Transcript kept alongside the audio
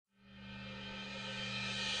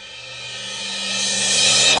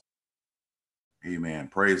Amen.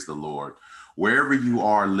 Praise the Lord. Wherever you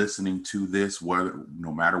are listening to this, whether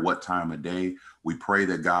no matter what time of day, we pray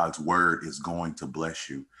that God's word is going to bless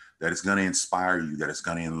you, that it's going to inspire you, that it's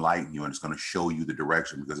going to enlighten you, and it's going to show you the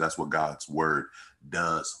direction, because that's what God's word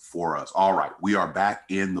does for us. All right, we are back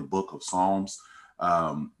in the book of Psalms,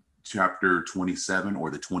 chapter 27,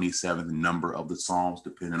 or the 27th number of the Psalms,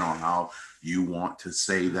 depending on how you want to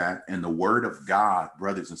say that. And the word of God,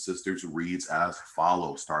 brothers and sisters, reads as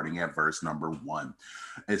follows, starting at verse number 1.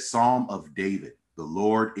 A psalm of David. The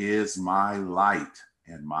Lord is my light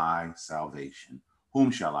and my salvation.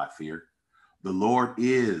 Whom shall I fear? The Lord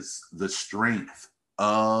is the strength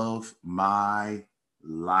of my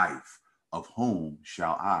life. Of whom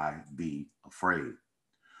shall I be afraid?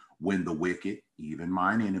 When the wicked, even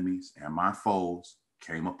mine enemies and my foes,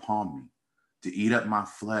 came upon me to eat up my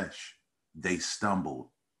flesh, they stumbled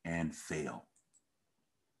and fell.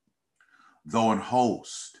 Though an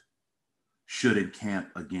host should encamp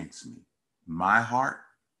against me, my heart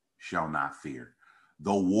shall not fear.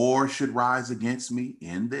 Though war should rise against me,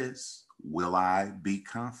 in this will I be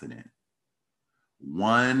confident.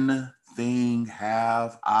 One thing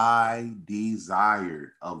have I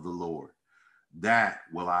desired of the Lord, that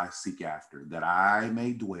will I seek after, that I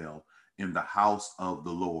may dwell in the house of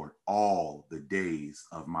the Lord all the days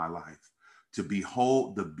of my life, to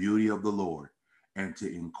behold the beauty of the Lord and to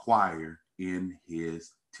inquire in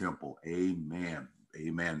his temple. Amen.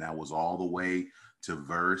 Amen. That was all the way to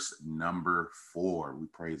verse number 4. We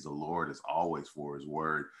praise the Lord as always for his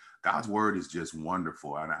word. God's word is just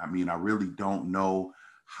wonderful. I mean, I really don't know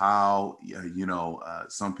how,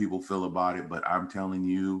 some people feel about it, but I'm telling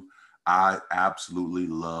you, I absolutely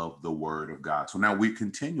love the word of God. So now we're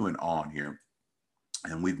continuing on here,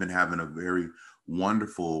 and we've been having a very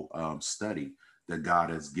wonderful study that God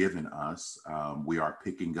has given us. We are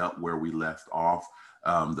picking up where we left off.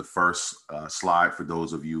 The first slide, for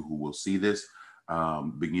those of you who will see this,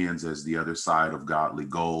 begins as the other side of godly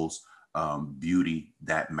goals, beauty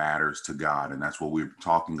that matters to God. And that's what we're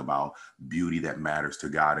talking about, beauty that matters to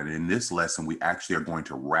God. And in this lesson, we actually are going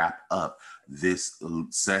to wrap up this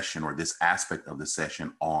session, or this aspect of the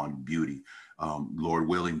session, on beauty. Lord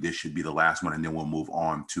willing, this should be the last one, and then we'll move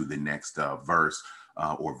on to the next verse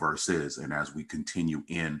or verses. And as we continue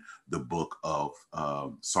in the book of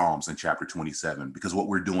Psalms in chapter 27, because what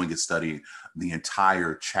we're doing is studying the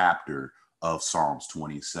entire chapter of Psalms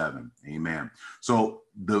 27. Amen. So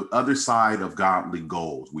the other side of godly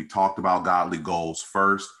goals, we talked about godly goals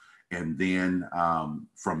first, and then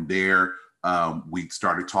from there, we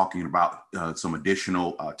started talking about some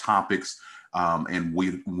additional topics. And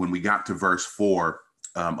when we got to verse 4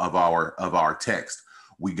 of our text,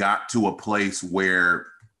 we got to a place where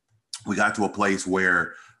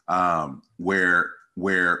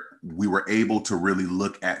we were able to really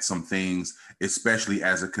look at some things, especially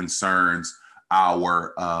as it concerns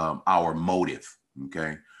our motive.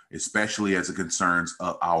 Okay. Especially as it concerns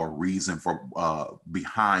our reason for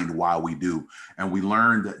behind why we do. And we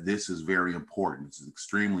learned that this is very important. This is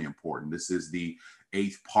extremely important. This is the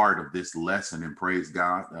 8th part of this lesson, and praise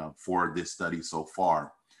God for this study so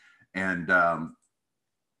far. And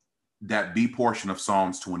that B portion of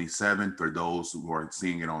Psalms 27, for those who are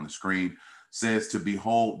seeing it on the screen, says to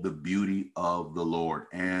behold the beauty of the Lord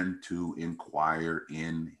and to inquire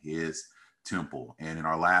in his temple. And in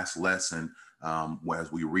our last lesson,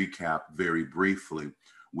 as we recap very briefly,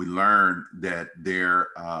 we learned that there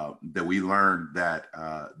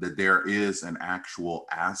is an actual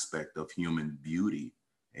aspect of human beauty,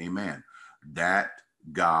 amen, that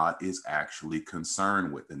God is actually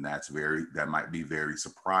concerned with, and that might be very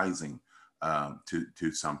surprising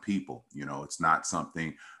to some people. It's not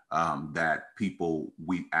something that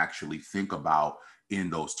we actually think about in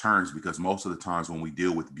those terms, because most of the times when we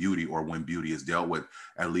deal with beauty, or when beauty is dealt with,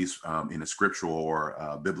 at least in a scriptural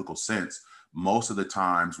or biblical sense, most of the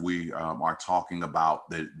times we are talking about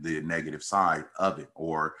the negative side of it,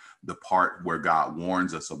 or the part where God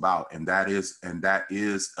warns us about. And that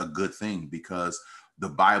is a good thing, because the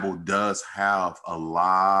Bible does have a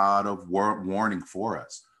lot of warning for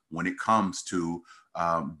us when it comes to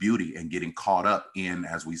beauty and getting caught up in,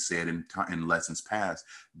 as we said in lessons past,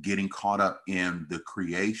 getting caught up in the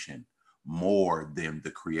creation more than the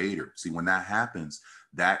creator. See, when that happens,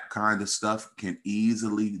 that kind of stuff can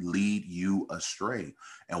easily lead you astray.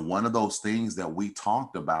 And one of those things that we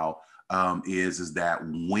talked about is that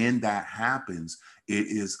when that happens,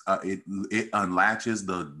 it unlatches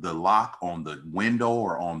the lock on the window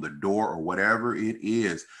or on the door or whatever it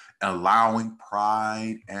is, allowing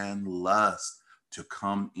pride and lust to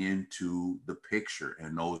come into the picture.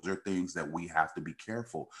 And those are things that we have to be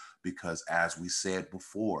careful, because as we said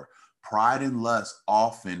before, pride and lust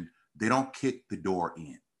often, they don't kick the door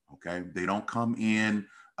in. Okay. They don't come in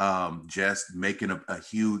just making a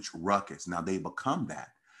huge ruckus. Now they become that.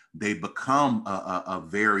 They become a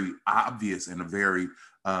very obvious and a very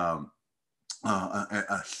a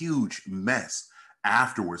huge mess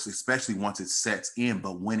afterwards, especially once it sets in.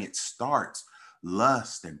 But when it starts,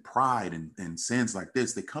 lust and pride and sins like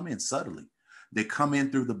this, they come in subtly. They come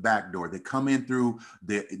in through the back door. They come in through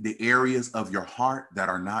the areas of your heart that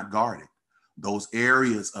are not guarded. Those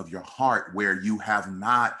areas of your heart where you have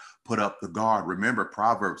not put up the guard. Remember,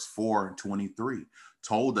 Proverbs 4:23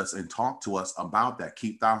 told us and talked to us about that.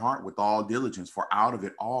 Keep thy heart with all diligence, for out of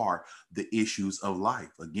it are the issues of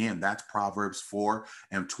life. Again, that's Proverbs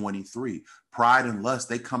 4:23. Pride and lust,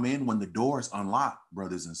 they come in when the door is unlocked,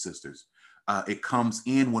 brothers and sisters. It comes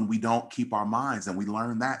in when we don't keep our minds. And we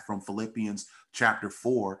learn that from Philippians chapter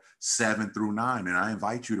 4:7-9. And I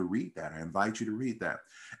invite you to read that. I invite you to read that.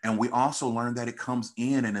 And we also learn that it comes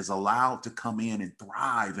in and is allowed to come in and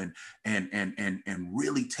thrive and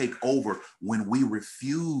really take over when we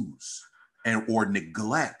refuse or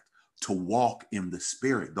neglect to walk in the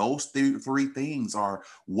Spirit. Those three things are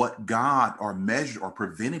what God or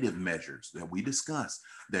preventative measures that we discuss,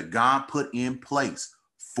 that God put in place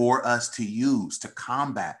for us to use to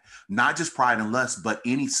combat not just pride and lust, but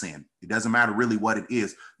any sin. It doesn't matter really what it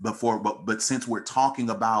is. But since we're talking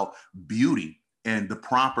about beauty and the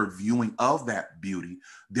proper viewing of that beauty,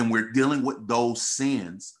 then we're dealing with those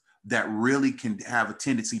sins that really can have a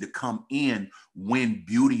tendency to come in when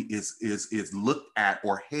beauty is looked at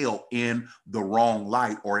or held in the wrong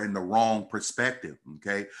light or in the wrong perspective.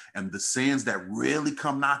 Okay. And the sins that really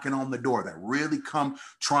come knocking on the door, that really come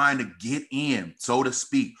trying to get in, so to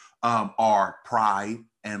speak, are pride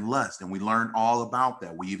and lust. And we learned all about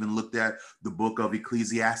that. We even looked at the book of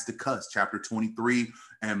Ecclesiasticus, chapter 23,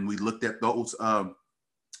 and we looked at those. And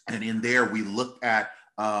in there, we looked at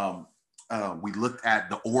the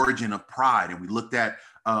origin of pride, and we looked at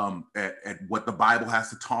what the Bible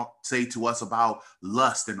has to say to us about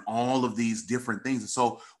lust and all of these different things. And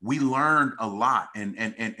so we learned a lot, and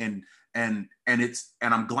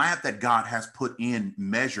I'm glad that God has put in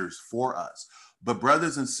measures for us. But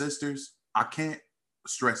brothers and sisters, I can't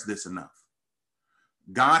stress this enough.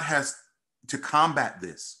 God has, to combat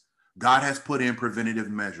this, God has put in preventative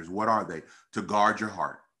measures. What are they? To guard your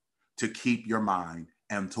heart, to keep your mind,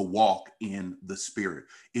 and to walk in the Spirit.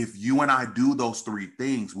 If you and I do those three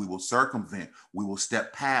things, we will circumvent, we will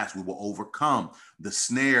step past, we will overcome the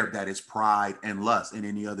snare that is pride and lust and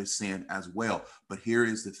any other sin as well. But here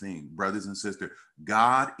is the thing, brothers and sisters,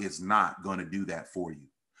 God is not going to do that for you.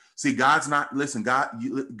 See, God's not going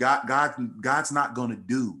to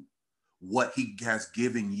do what he has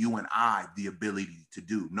given you and I the ability to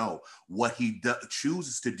do. No, what he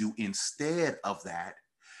chooses to do instead of that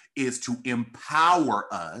is to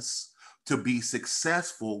empower us to be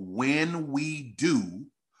successful when we do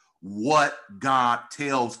what God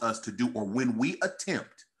tells us to do, or when we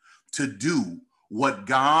attempt to do what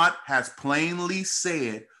God has plainly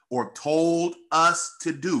said or told us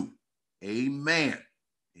to do. Amen.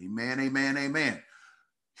 Amen, amen, amen.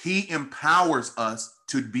 He empowers us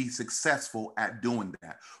to be successful at doing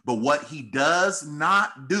that. But what he does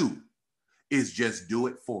not do is just do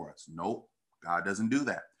it for us. Nope, God doesn't do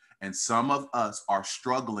that. And some of us are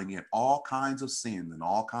struggling in all kinds of sin in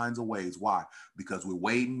all kinds of ways. Why? Because we're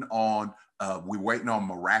waiting on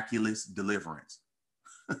miraculous deliverance.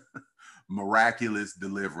 Miraculous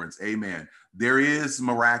deliverance. Amen. There is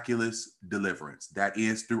miraculous deliverance that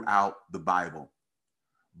is throughout the Bible.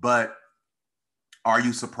 But are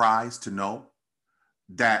you surprised to know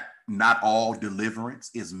that not all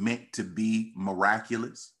deliverance is meant to be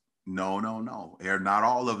miraculous? No, no, no. Not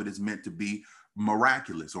all of it is meant to be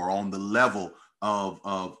miraculous or on the level of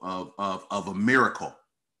a miracle.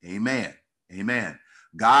 Amen. Amen.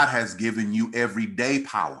 God has given you everyday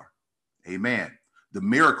power. Amen. The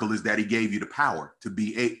miracle is that he gave you the power to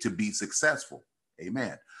be successful.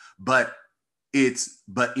 Amen. But if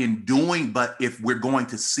we're going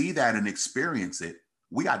to see that and experience it,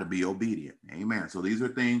 we got to be obedient. Amen. So these are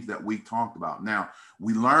things that we talked about. Now,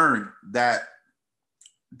 we learned that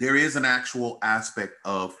there is an actual aspect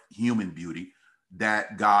of human beauty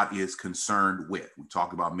that God is concerned with. We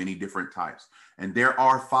talked about many different types, and there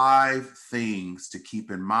are 5 things to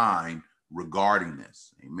keep in mind regarding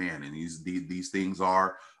this. Amen. And these things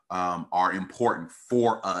are important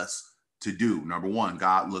for us to do. Number 1,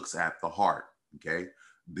 God looks at the heart. Okay.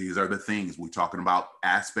 These are the things we're talking about,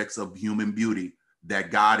 aspects of human beauty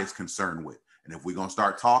that God is concerned with. And if we're going to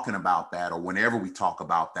start talking about that, or whenever we talk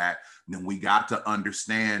about that, then we got to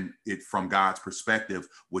understand it from God's perspective,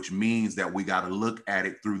 which means that we got to look at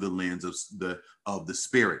it through the lens of the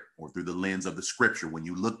Spirit, or through the lens of the Scripture. When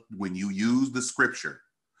you use the Scripture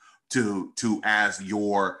to as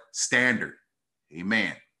your standard,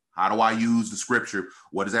 amen. How do I use the Scripture?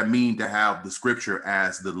 What does that mean to have the Scripture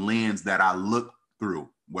as the lens that I look through?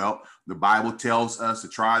 Well, the Bible tells us to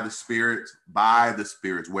try the spirits by the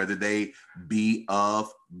spirits, whether they be of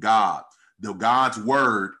God. God's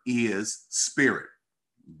word is spirit.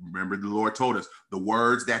 Remember, the Lord told us the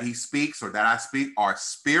words that he speaks, or that I speak, are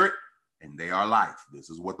spirit and they are life. This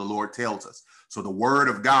is what the Lord tells us. So the word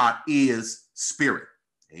of God is spirit.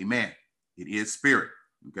 Amen. It is spirit.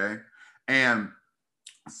 Okay. And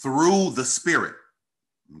through the spirit,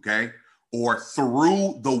 okay, or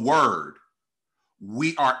through the word,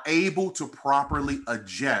 we are able to properly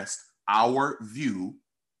adjust our view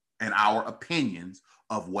and our opinions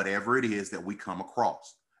of whatever it is that we come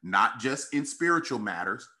across, not just in spiritual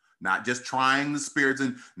matters, not just trying the spirits,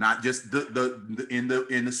 and not just in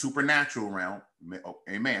the supernatural realm.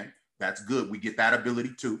 Amen. That's good. We get that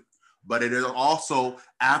ability too, but it is also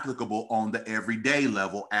applicable on the everyday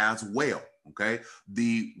level as well. Okay.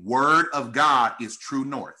 The word of God is true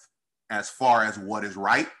north as far as what is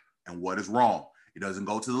right and what is wrong. It doesn't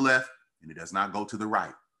go to the left and it does not go to the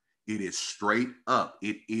right. It is straight up.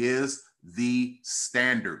 It is the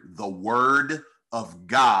standard. The word of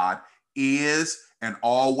God is and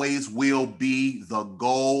always will be the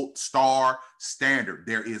gold star standard.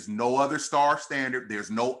 There is no other star standard.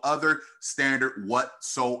 There's no other standard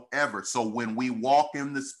whatsoever. So when we walk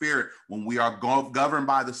in the Spirit, when we are governed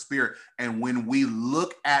by the Spirit, and when we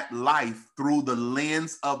look at life through the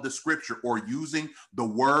lens of the Scripture, or using the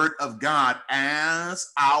word of God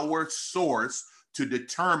as our source to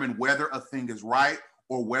determine whether a thing is right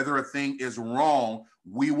or whether a thing is wrong,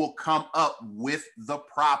 we will come up with the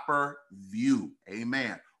proper view.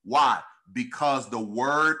 Amen. Why? Because the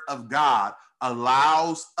word of God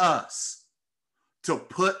allows us to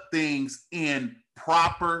put things in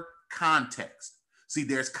proper context. See,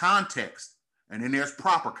 there's context and then there's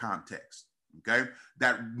proper context. Okay.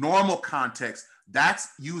 That normal context, that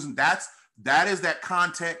is that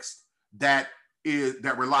context that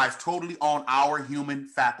relies totally on our human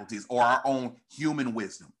faculties or our own human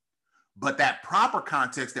wisdom. But that proper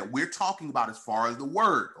context that we're talking about as far as the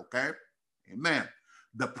word, okay? Amen.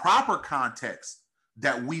 The proper context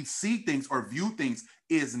that we see things or view things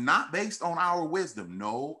is not based on our wisdom.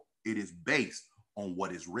 No, it is based on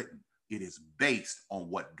what is written. It is based on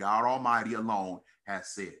what God Almighty alone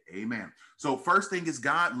has said. Amen. So first thing is,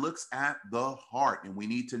 God looks at the heart, and we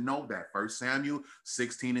need to know that. 1 Samuel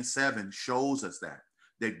 16:7 shows us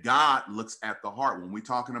that God looks at the heart. When we're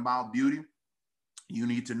talking about beauty, you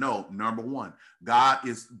need to know, number one, God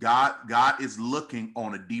is looking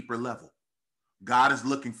on a deeper level. God is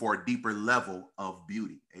looking for a deeper level of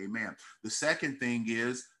beauty. Amen. The second thing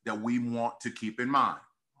is that we want to keep in mind,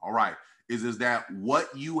 all right, is that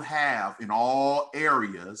what you have in all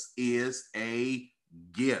areas is a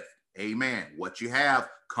gift. Amen. What you have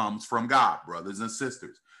comes from God, brothers and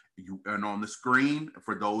sisters. And on the screen,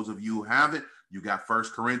 for those of you who have it, you got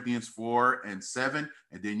 1 Corinthians 4:7,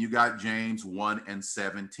 and then you got James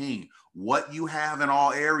 1:17. What you have in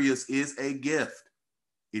all areas is a gift.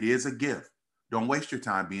 It is a gift. Don't waste your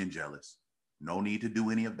time being jealous. No need to do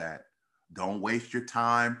any of that. Don't waste your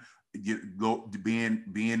time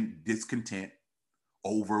being discontent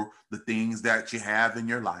over the things that you have in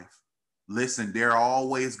your life. Listen, there are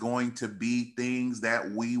always going to be things that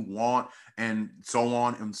we want, and so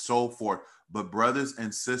on and so forth. But brothers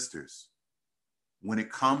and sisters, when it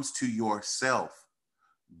comes to yourself,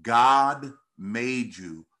 God made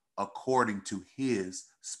you according to his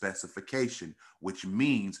specification, which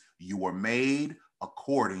means you were made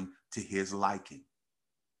according to his liking.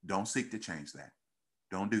 Don't seek to change that.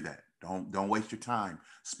 Don't do that. Don't waste your time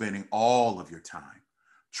spending all of your time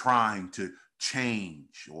trying to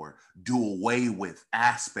change or do away with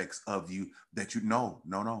aspects of you that you know.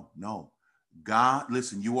 No. God,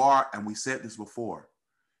 listen, you are, and we said this before,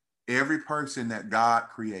 every person that God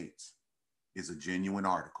creates is a genuine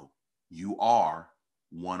article. You are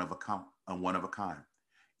one of a kind.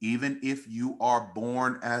 Even if you are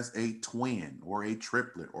born as a twin or a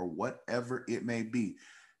triplet or whatever it may be,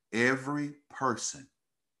 every person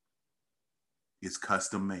is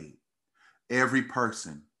custom made. Every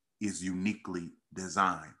person is uniquely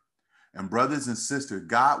designed. And brothers and sisters,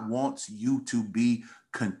 God wants you to be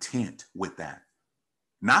content with that.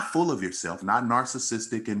 Not full of yourself, not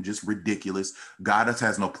narcissistic and just ridiculous. God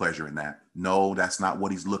has no pleasure in that. No, that's not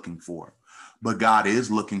what he's looking for. But God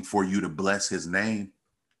is looking for you to bless his name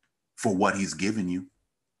for what he's given you,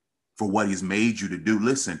 for what he's made you to do.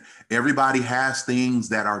 Listen, everybody has things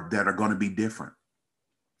that are going to be different.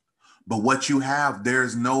 But what you have,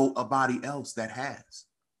 there's nobody else that has.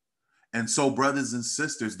 And so, brothers and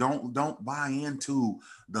sisters, don't buy into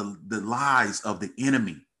the lies of the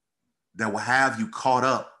enemy that will have you caught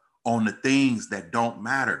up on the things that don't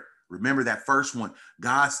matter. Remember that first one.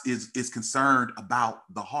 God is concerned about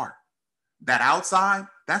the heart. That outside,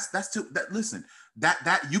 listen,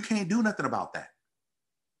 that you can't do nothing about that.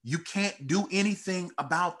 You can't do anything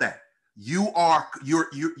about that. You are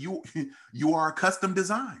a custom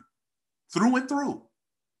design through and through.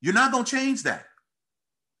 You're not going to change that.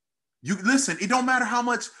 You listen, it don't matter how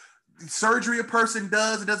much surgery a person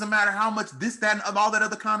does. It doesn't matter how much this, that, and all that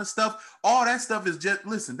other kind of stuff. All that stuff is just,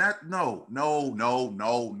 listen, no.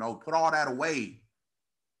 Put all that away.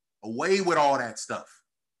 Away with all that stuff.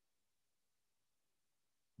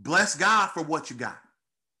 Bless God for what you got.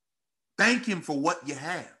 Thank him for what you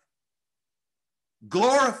have.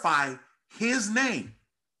 Glorify his name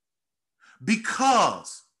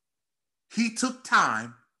because he took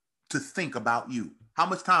time to think about you. How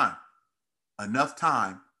much time? Enough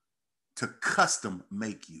time to custom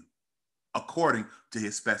make you according to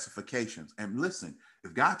his specifications. And listen,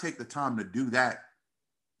 if God take the time to do that,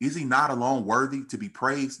 is he not alone worthy to be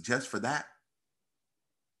praised just for that?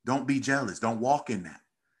 Don't be jealous. Don't walk in that.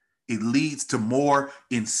 It leads to more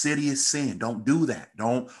insidious sin. Don't do that.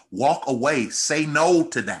 Don't walk away. Say no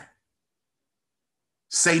to that.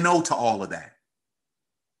 Say no to all of that.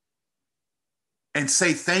 And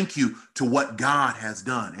say thank you to what God has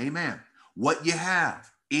done. Amen. What you have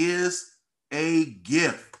is a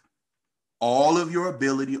gift. All of your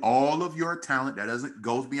ability, all of your talent,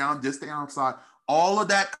 goes beyond just the outside. All of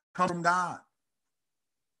that comes from God.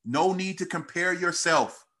 No need to compare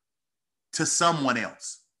yourself to someone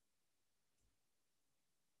else.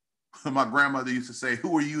 My grandmother used to say,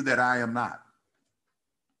 "Who are you that I am not?"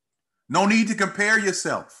 No need to compare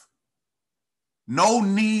yourself. No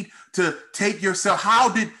need to take yourself. How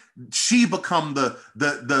did she become the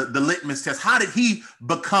litmus test? How did he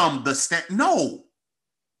become the standard? No,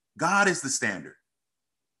 God is the standard.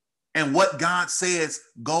 And what God says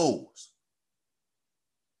goes.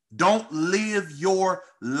 Don't live your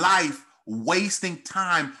life wasting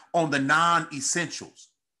time on the non-essentials.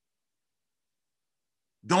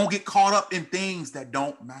 Don't get caught up in things that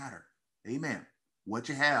don't matter. Amen. What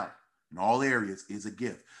you have in all areas is a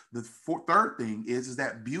gift. The third thing is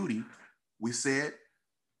that beauty, we said,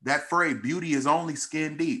 that phrase, beauty is only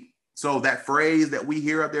skin deep. So that phrase that we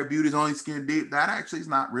hear up there, beauty is only skin deep, that actually is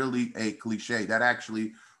not really a cliche. That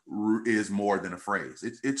actually is more than a phrase.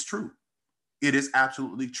 It's true. It is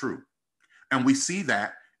absolutely true. And we see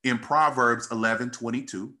that in Proverbs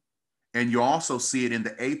 11:22. And you also see it in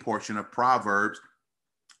the A portion of Proverbs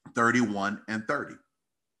 31 and 30.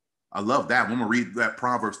 I love that. I'm going to read that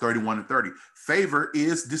Proverbs 31 and 30. Favor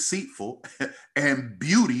is deceitful and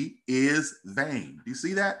beauty is vain. Do you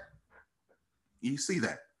see that? You see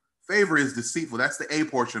that? Favor is deceitful. That's the A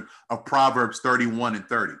portion of Proverbs 31 and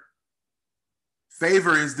 30.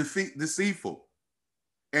 Favor is deceitful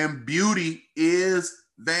and beauty is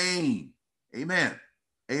vain. Amen.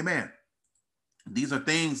 Amen. These are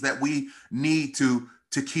things that we need to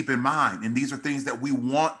keep in mind. And these are things that we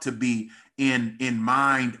want to be in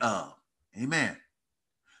mind of. Amen.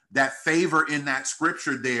 That favor in that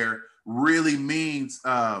scripture there really means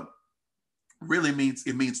it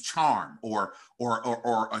means charm or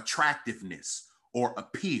attractiveness or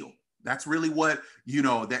appeal. That's really what,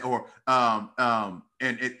 that, or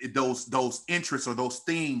those interests or those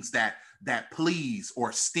things that please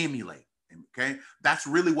or stimulate. Okay, that's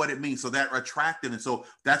really what it means. So that attractiveness. So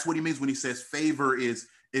that's what he means when he says favor is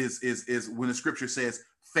when the scripture says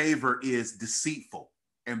favor is deceitful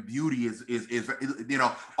and beauty is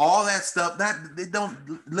all that stuff. That they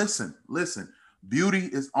don't listen. Beauty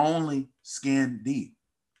is only skin deep.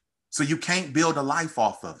 So you can't build a life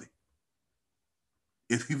off of it.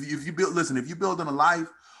 If you building a life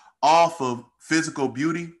off of physical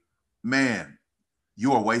beauty, man,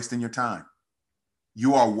 you are wasting your time.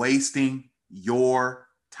 You are wasting your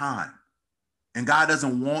time. And God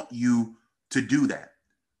doesn't want you to do that.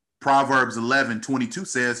 Proverbs 11:22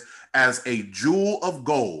 says, as a jewel of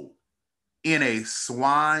gold in a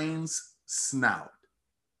swine's snout,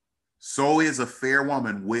 so is a fair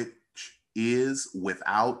woman which is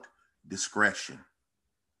without discretion.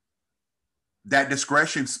 That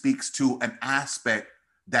discretion speaks to an aspect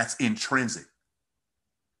that's intrinsic,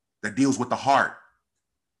 that deals with the heart.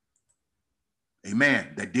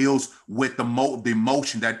 Amen. That deals with the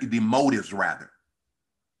emotion, the motives rather.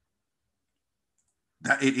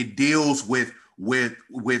 That it deals with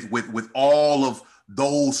all of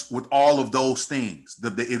those things.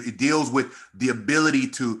 It deals with the ability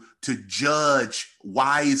to judge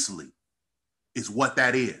wisely, is what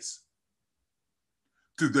that is.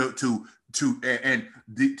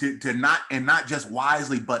 Not just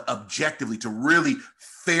wisely, but objectively, to really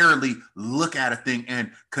fairly look at a thing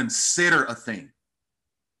and consider a thing.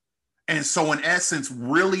 And so in essence,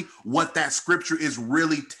 really what that scripture is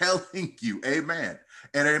really telling you, amen.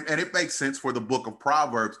 And it makes sense for the book of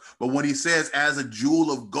Proverbs. But when he says, as a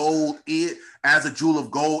jewel of gold in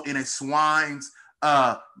a swine's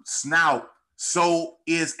snout, so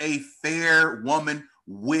is a fair woman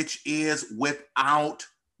which is without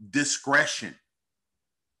discretion.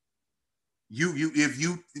 If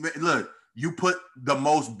you look, you put the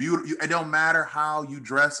most beautiful, it don't matter how you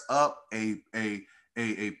dress up a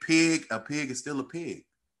pig is still a pig.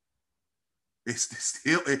 It's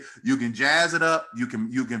still, you can jazz it up, you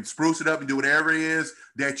can spruce it up and do whatever it is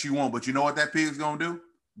that you want. But you know what that pig's gonna do?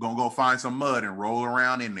 Gonna go find some mud and roll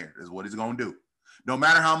around in there. Is what it's gonna do. No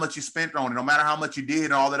matter how much you spent on it, no matter how much you did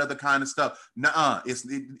and all that other kind of stuff. Nuh-uh.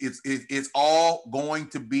 It's all going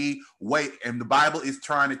to be weight. And the Bible is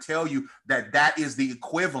trying to tell you that is the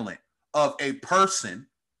equivalent of a person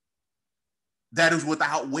that is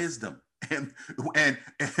without wisdom. And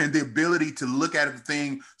the ability to look at the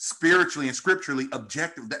thing spiritually and scripturally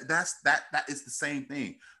objective, that is the same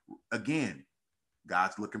thing. Again,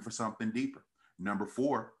 God's looking for something deeper. Number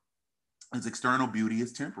 4 is external beauty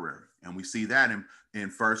is temporary, and we see that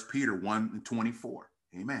in 1 Peter 1:24.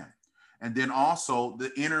 Amen. And then also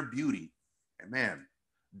the inner beauty, amen,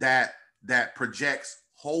 that projects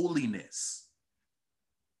holiness.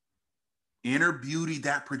 Inner beauty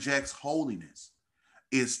that projects holiness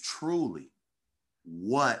is truly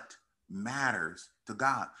what matters to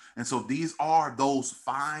God. And so these are those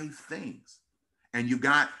 5 things. And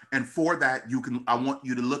for that, I want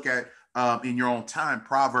you to look at in your own time,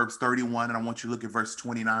 Proverbs 31, and I want you to look at verse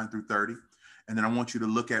 29 through 30. And then I want you to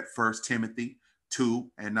look at 1 Timothy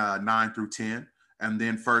 2 and 9 through 10. And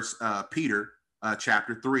then 1 Peter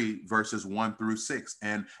chapter 3, verses 1 through 6.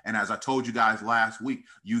 And as I told you guys last week,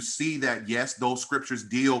 you see that, yes, those scriptures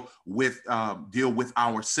deal with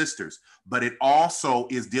our sisters, but it also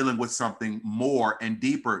is dealing with something more and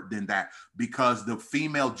deeper than that, because the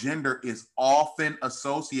female gender is often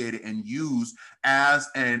associated and used as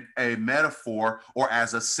a metaphor or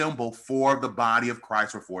as a symbol for the body of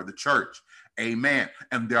Christ or for the church. Amen.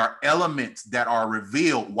 And there are elements that are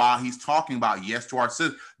revealed while he's talking about, yes, to our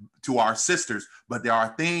sisters, but there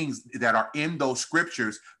are things that are in those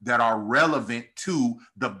scriptures that are relevant to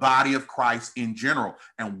the body of Christ in general.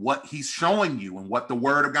 And what he's showing you and what the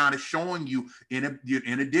word of God is showing you, in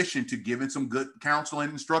addition to giving some good counsel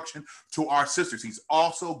and instruction to our sisters, he's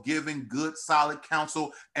also giving good, solid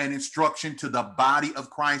counsel and instruction to the body of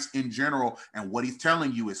Christ in general. And what he's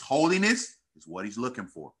telling you is holiness is what he's looking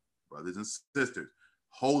for. Brothers and sisters,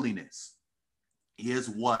 holiness is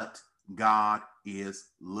what God is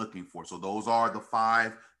looking for. So those are the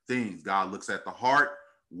 5 things. God looks at the heart.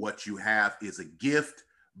 What you have is a gift.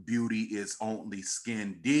 Beauty is only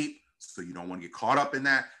skin deep, so you don't want to get caught up in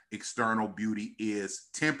that. External beauty is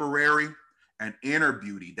temporary, and inner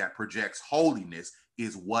beauty that projects holiness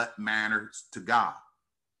is what matters to God.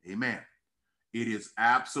 Amen. It is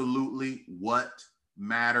absolutely what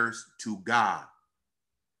matters to God.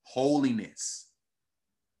 Holiness.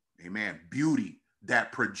 Amen. Beauty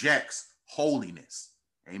that projects holiness.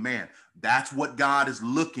 Amen. That's what God is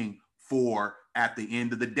looking for at the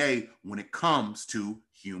end of the day when it comes to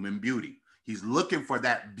human beauty. He's looking for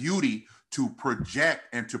that beauty to project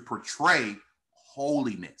and to portray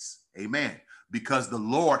holiness. Amen. Because the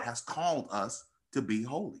Lord has called us to be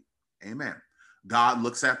holy. Amen. God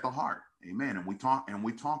looks at the heart. Amen. And we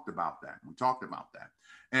talked about that.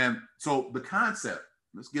 And so the concept,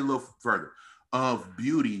 let's get a little further, of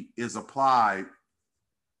beauty is applied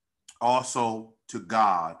also to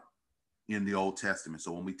God in the Old Testament.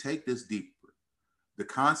 So when we take this deeper, the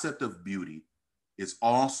concept of beauty is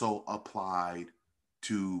also applied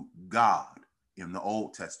to God in the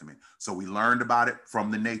Old Testament. So we learned about it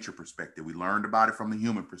from the nature perspective. We learned about it from the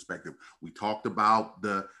human perspective. We talked about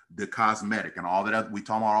the cosmetic and all that. We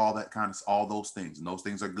talked about all that kind of, all those things. And those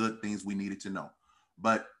things are good things we needed to know.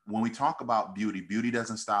 But when we talk about beauty, beauty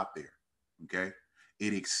doesn't stop there. Okay.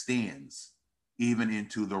 It extends even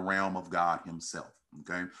into the realm of God himself.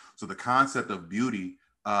 Okay. So the concept of beauty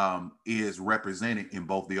is represented in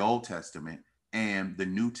both the Old Testament and the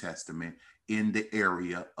New Testament in the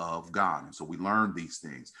area of God. And so we learned these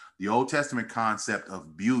things. The Old Testament concept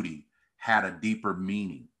of beauty had a deeper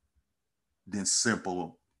meaning than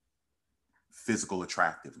simple physical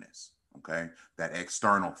attractiveness, okay? That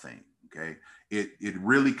external thing, okay? It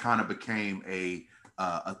really kind of became a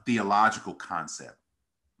theological concept,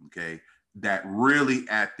 okay? That really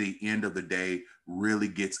at the end of the day really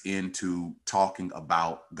gets into talking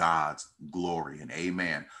about God's glory, and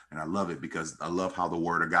amen. And I love it because I love how the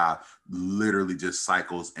word of God literally just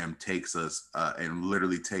cycles and takes us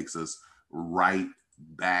right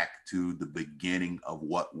back to the beginning of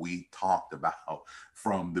what we talked about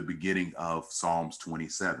from the beginning of Psalms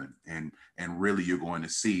 27. And really you're going to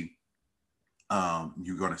see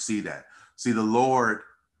that. See, the Lord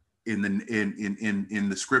in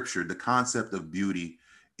the scripture, the concept of beauty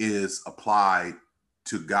is applied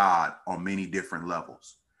to God on many different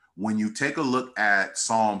levels. When you take a look at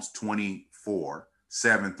Psalms 24,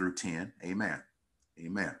 7 through 10, amen.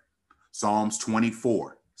 Amen. Psalms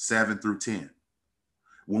 24, 7 through 10.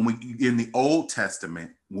 When we, in the Old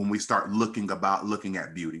Testament, when we start looking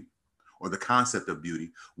at beauty or the concept of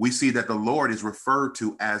beauty, we see that the Lord is referred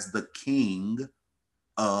to as the King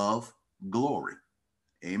of glory.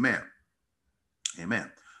 Amen.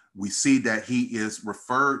 Amen. We see that he is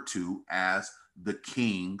referred to as the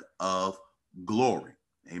King of glory.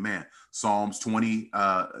 Amen. Psalms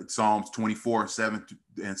 24, 7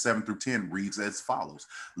 through 10 reads as follows.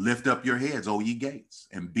 Lift up your heads, O ye gates,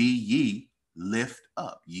 and be ye lift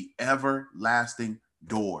up, ye everlasting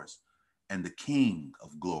doors, and the King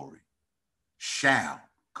of glory shall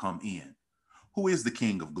come in. Who is the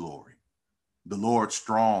King of glory? The Lord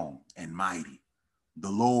strong and mighty,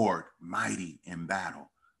 the Lord mighty in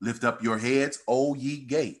battle. Lift up your heads, O ye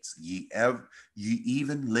gates, ye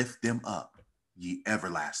even lift them up, ye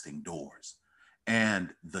everlasting doors,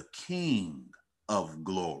 and the King of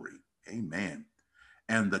glory, amen,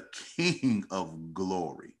 and the King of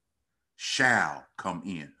glory shall come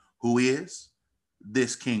in. Who is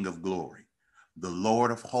this King of glory? The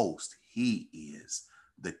Lord of hosts. He is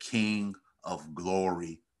the King of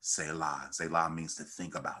glory. Selah. Selah means to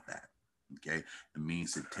think about that. Okay. It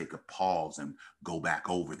means to take a pause and go back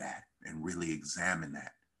over that and really examine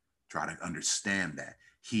that. Try to understand that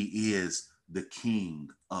he is the King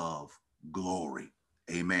of glory.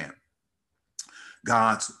 Amen.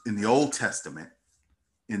 God's in the Old Testament,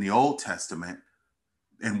 and in the Old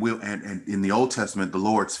Testament, the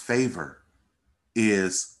Lord's favor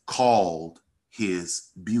is called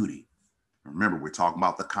his beauty. Remember, we're talking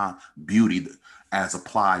about the beauty as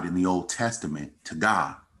applied in the Old Testament to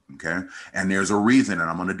God. Okay. And there's a reason, and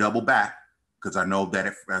I'm going to double back because I know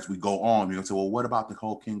that as we go on, you're going to say, well, what about the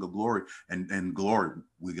whole King of glory and glory?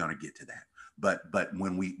 We're going to get to that. But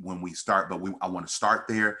when we start, I want to start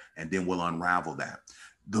there and then we'll unravel that.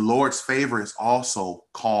 The Lord's favor is also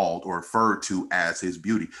called or referred to as his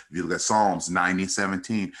beauty. If you look at Psalms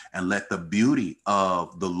 90:17, and let the beauty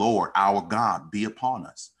of the Lord, our God, be upon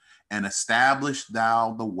us, and establish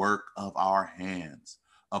thou the work of our hands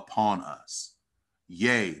upon us.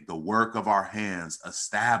 Yea, the work of our hands,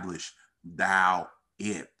 establish thou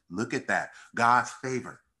it. Look at that. God's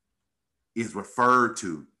favor is referred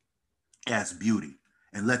to as beauty.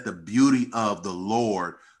 And let the beauty of the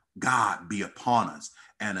Lord God be upon us,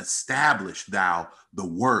 and establish thou the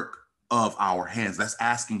work of our hands. That's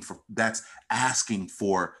asking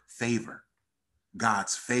for favor,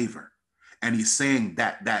 God's favor. And he's saying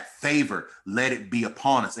that favor, let it be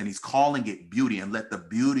upon us. And he's calling it beauty. And let the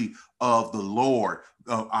beauty of the Lord,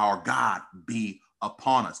 of our God, be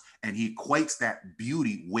upon us. And he equates that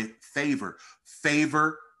beauty with favor.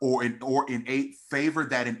 Favor or in favor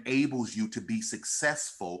that enables you to be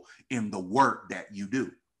successful in the work that you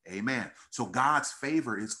do. Amen. So God's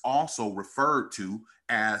favor is also referred to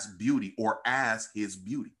as beauty or as his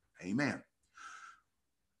beauty. Amen.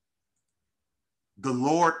 The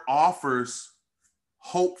Lord offers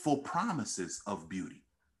hopeful promises of beauty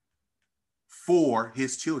for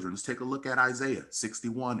his children. Let's take a look at Isaiah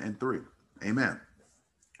 61:3. Amen.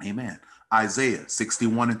 Amen. Isaiah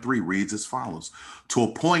 61:3 reads as follows: to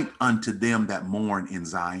appoint unto them that mourn in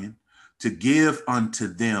Zion, to give unto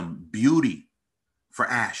them beauty for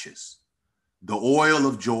ashes, the oil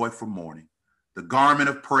of joy for mourning, the garment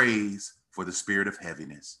of praise for the spirit of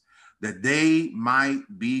heaviness, that they might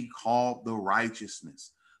be called the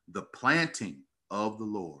righteousness, the planting of the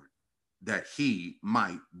Lord, that he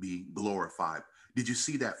might be glorified. Did you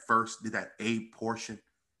see that first, that A portion?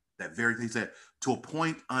 That very thing said, to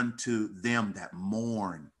appoint unto them that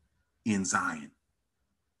mourn in Zion,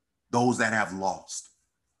 those that have lost,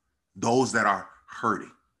 those that are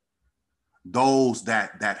hurting, those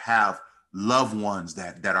that have loved ones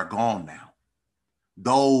that are gone now,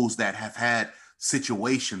 those that have had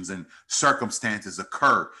situations and circumstances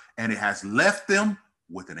occur, and it has left them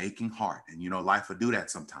with an aching heart. And life will do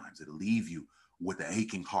that sometimes. It'll leave you with an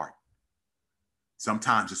aching heart.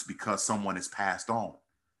 Sometimes it's because someone has passed on.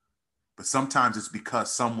 But sometimes it's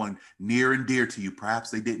because someone near and dear to you,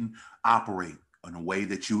 perhaps they didn't operate in a way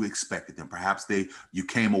that you expected them. Perhaps you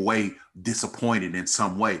came away disappointed in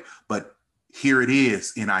some way. But here it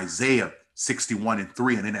is in Isaiah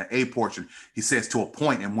 61:3, and in that A portion, he says to a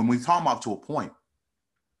point. And when we talk about to a point,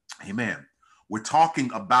 amen, we're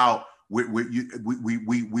talking about, we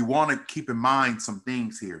want to keep in mind some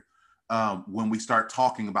things here when we start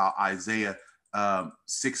talking about Isaiah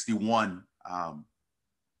 61.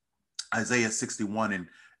 Isaiah 61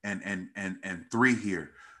 and 3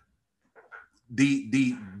 here.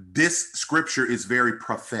 This scripture is very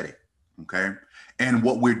prophetic, okay? And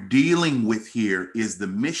what we're dealing with here is the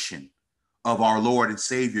mission of our Lord and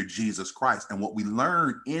Savior Jesus Christ. And what we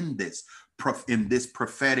learn in this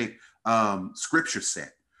prophetic scripture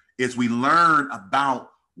set is we learn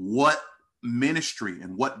about what ministry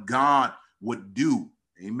and what God would do,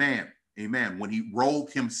 amen, when he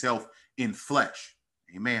robed himself in flesh,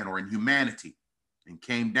 amen, or in humanity, and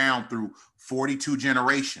came down through 42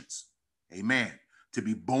 generations, amen, to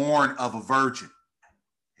be born of a virgin,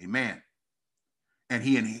 amen, and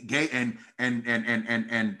he gave and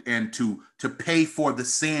to pay for the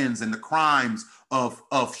sins and the crimes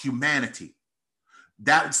of humanity.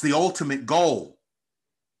 That's the ultimate goal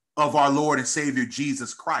of our Lord and Savior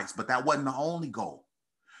Jesus Christ, but that wasn't the only goal.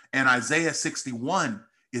 And Isaiah 61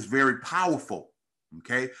 is very powerful,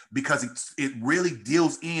 okay, because it really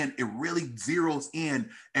zeroes in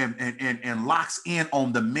and locks in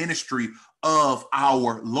on the ministry of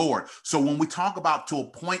our Lord. So when we talk about to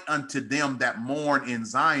appoint unto them that mourn in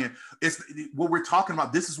Zion, it's what we're talking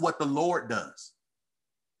about. This is what the Lord does.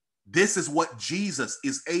 This is what Jesus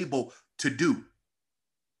is able to do.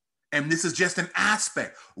 And this is just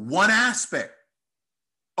one aspect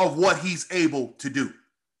of what he's able to do.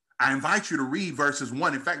 I invite you to read verses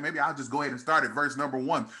 1. In fact, maybe I'll just go ahead and start at verse number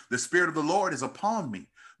 1. The Spirit of the Lord is upon me,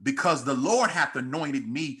 because the Lord hath anointed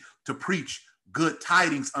me to preach good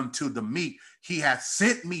tidings unto the meek. He hath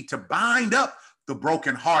sent me to bind up the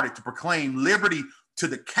brokenhearted, to proclaim liberty to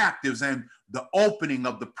the captives, and the opening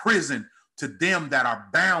of the prison to them that are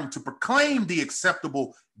bound, to proclaim the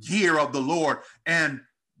acceptable year of the Lord and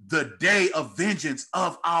the day of vengeance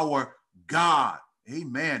of our God.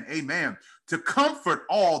 Amen. Amen. To comfort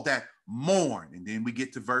all that mourn. And then we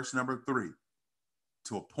get to verse number 3.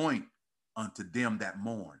 To appoint unto them that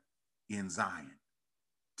mourn in Zion.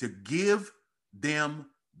 To give them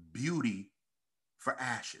beauty for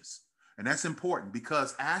ashes. And that's important,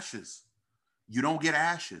 because ashes, you don't get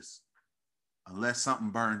ashes unless something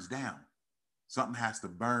burns down. Something has to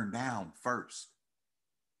burn down first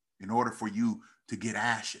in order for you to get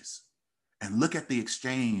ashes. And look at the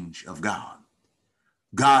exchange of God.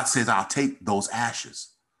 God says, I'll take those ashes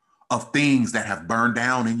of things that have burned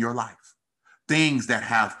down in your life, things that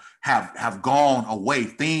have gone away,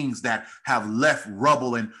 things that have left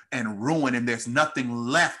rubble and ruin, and there's nothing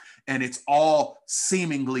left, and it's all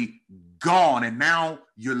seemingly gone. And now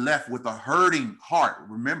you're left with a hurting heart.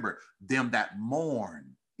 Remember, them that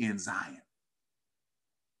mourn in Zion,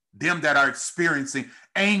 them that are experiencing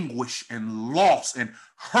anguish and loss and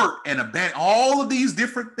hurt and abandonment, all of these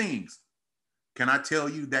different things. Can I tell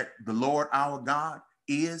you that the Lord our God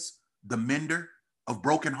is the mender of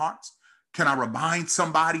broken hearts? Can I remind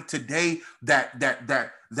somebody today that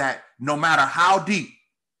no matter how deep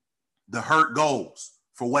the hurt goes,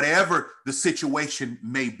 for whatever the situation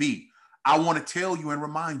may be, I want to tell you and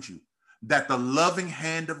remind you that the loving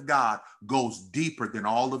hand of God goes deeper than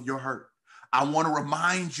all of your hurt. I want to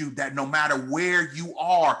remind you that no matter where you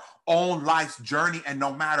are on life's journey, and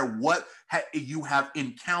no matter what you have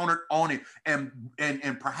encountered on it,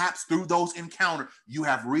 and perhaps through those encounters, you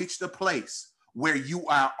have reached a place where you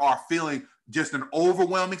are feeling just an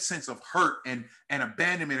overwhelming sense of hurt and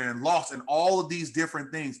abandonment and loss and all of these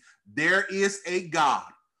different things. There is a God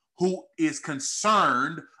who is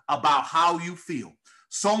concerned about how you feel.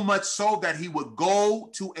 So much so that he would go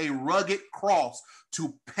to a rugged cross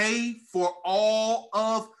to pay for all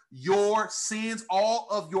of your sins, all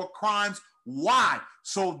of your crimes. Why?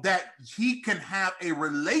 So that he can have a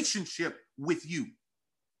relationship with you.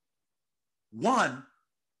 One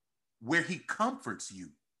where he comforts you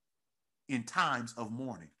in times of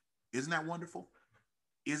mourning. Isn't that wonderful?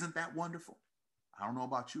 Isn't that wonderful? I don't know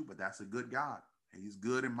about you, but that's a good God. He's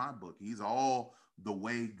good in my book. He's all the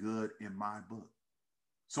way good in my book.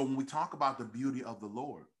 So when we talk about the beauty of the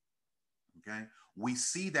Lord, okay, we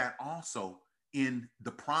see that also in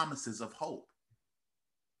the promises of hope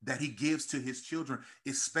that he gives to his children,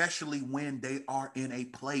 especially when they are in a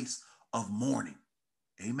place of mourning.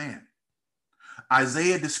 Amen.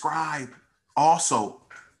 Isaiah described also,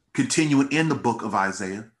 continuing in the book of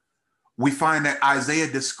Isaiah, we find that Isaiah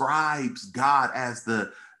describes God as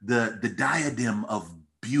the diadem of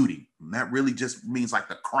beauty. And that really just means like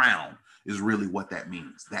the crown is really what that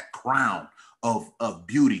means. That crown of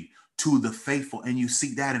beauty to the faithful. And you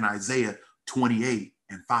see that in Isaiah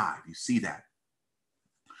 28:5. You see that.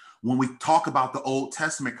 When we talk about the Old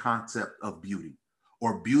Testament concept of beauty,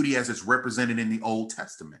 or beauty as it's represented in the Old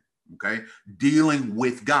Testament, okay, dealing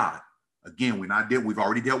with God. Again, we've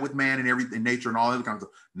already dealt with man and everything, nature and all other kinds of.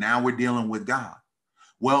 Now we're dealing with God.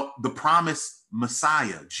 Well, the promised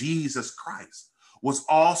Messiah, Jesus Christ, was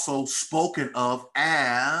also spoken of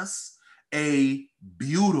as a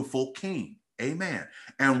beautiful king. Amen.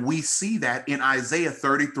 And we see that in Isaiah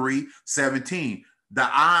 33:17.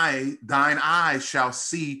 Thine eyes shall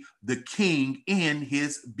see the king in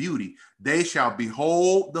his beauty. They shall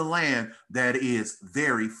behold the land that is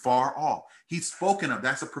very far off. He's spoken of,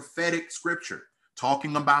 that's a prophetic scripture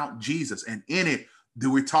talking about Jesus. And in it,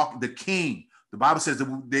 we talk the king. The Bible says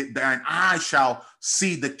that thine eyes shall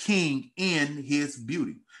see the king in his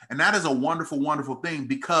beauty. And that is a wonderful, wonderful thing,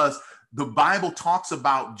 because the Bible talks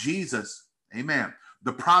about Jesus, amen,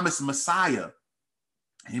 the promised Messiah,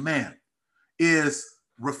 amen, is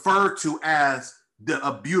referred to as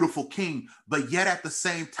a beautiful king. But yet at the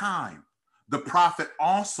same time, the prophet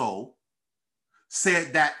also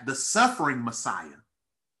said that the suffering Messiah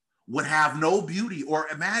would have no beauty or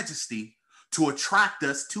majesty to attract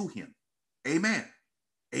us to him. Amen.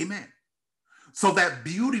 Amen. So that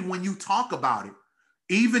beauty, when you talk about it,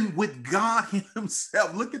 even with God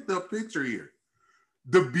himself, look at the picture here.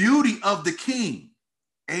 The beauty of the king.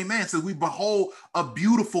 Amen. So we behold a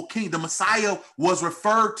beautiful king. The Messiah was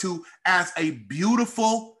referred to as a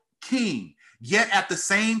beautiful king. Yet at the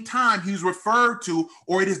same time, he's referred to,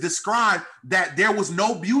 or it is described, that there was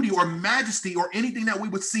no beauty or majesty or anything that we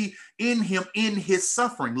would see in him in his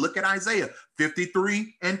suffering. Look at Isaiah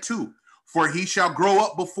 53:2. For he shall grow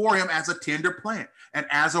up before him as a tender plant, and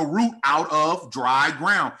as a root out of dry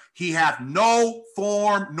ground. He hath no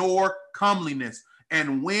form nor comeliness.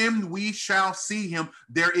 And when we shall see him,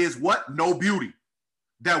 there is what? No beauty,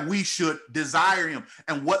 that we should desire him.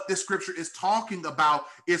 And what this scripture is talking about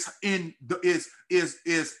is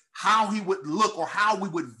how he would look, or how we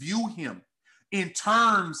would view him in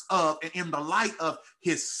terms of, in the light of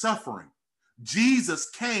his suffering. Jesus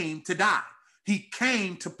came to die. He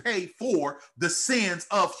came to pay for the sins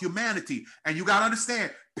of humanity. And you got to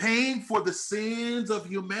understand, paying for the sins of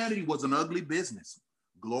humanity was an ugly business.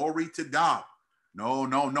 Glory to God. No.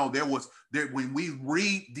 When we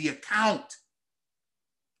read the account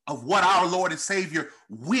of what our Lord and Savior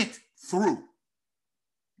went through,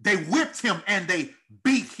 they whipped him and they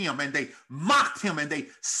beat him and they mocked him and they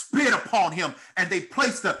spit upon him and they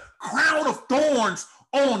placed a crown of thorns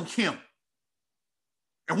on him.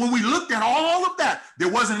 And when we looked at all of that, there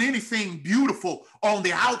wasn't anything beautiful on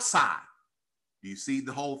the outside. Do you see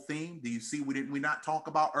the whole theme? Do you see we not talk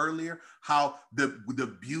about earlier how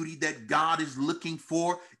the beauty that God is looking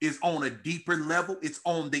for is on a deeper level? It's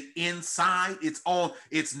on the inside. It's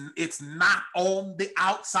not on the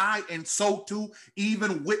outside. And so too,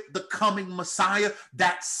 even with the coming Messiah,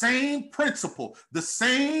 that same principle, the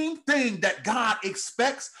same thing that God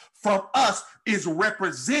expects from us is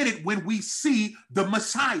represented when we see the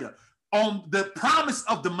Messiah. On the promise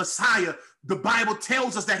of the Messiah, the Bible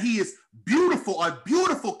tells us that he is beautiful, a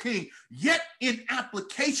beautiful king, yet in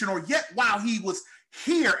application, or yet while he was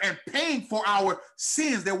here and paying for our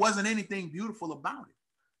sins, there wasn't anything beautiful about it.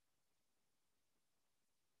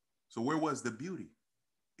 So where was the beauty?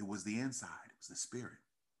 It was the inside. It was the spirit.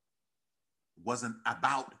 It wasn't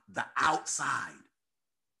about the outside.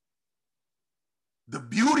 The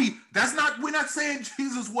beauty, we're not saying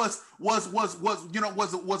Jesus was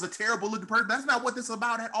a terrible looking person. That's not what this is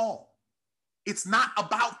about at all. It's not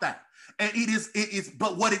about that. And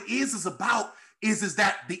but what it is about is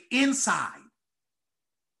that the inside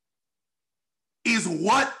is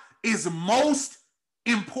what is most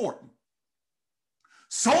important.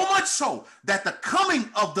 So much so that the coming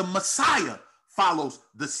of the Messiah follows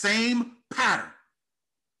the same pattern.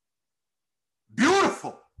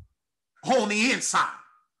 Beautiful on the inside.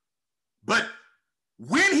 But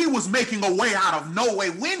when he was making a way out of no way,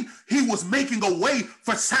 when he was making a way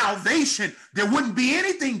for salvation, there wouldn't be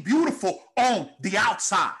anything beautiful on the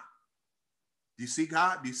outside. Do you see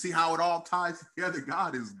God? Do you see how it all ties together?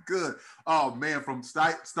 God is good. Oh man, from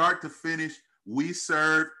start to finish, we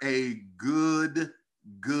serve a good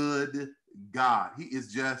God. He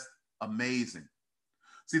is just amazing.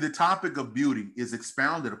 See, the topic of beauty is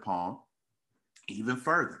expounded upon even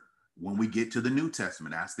further. when we get to the New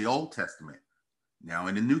Testament. That's the Old Testament. Now,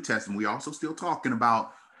 in the New Testament, we also still talking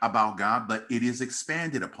about God, but it is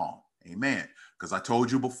expanded upon. Amen. Because I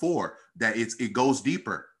told you before that it goes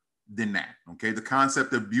deeper than that. Okay. The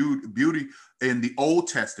concept of beauty in the Old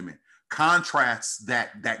Testament contrasts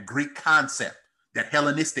that Greek concept, that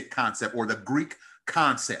Hellenistic concept, or the Greek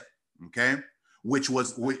concept. Okay. Which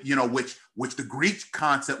the Greek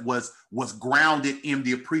concept was grounded in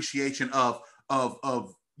the appreciation of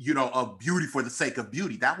beauty for the sake of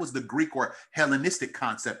beauty. That was the Greek or Hellenistic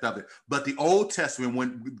concept of it. But the Old Testament,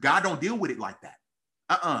 when God don't deal with it like that.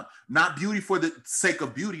 Not beauty for the sake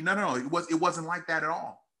of beauty. No. It wasn't like that at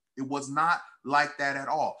all. It was not like that at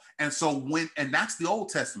all. And so and that's the Old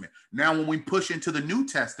Testament. Now, when we push into the New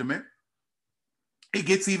Testament, it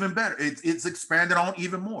gets even better. It's expanded on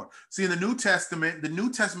even more. See, in the New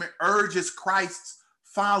Testament urges Christ's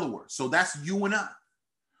followers. So that's you and I,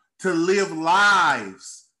 to live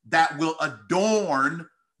lives that will adorn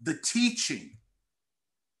the teaching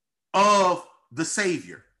of the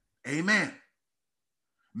Savior. Amen.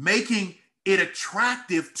 Making it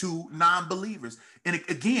attractive to non-believers. And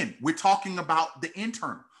again, we're talking about the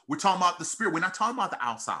internal. We're talking about the spirit. We're not talking about the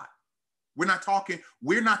outside. We're not talking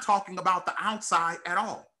about the outside at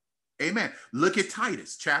all. Amen. Look at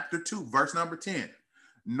Titus chapter 2, verse number 10.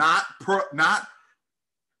 Not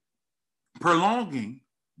prolonging,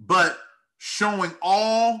 but showing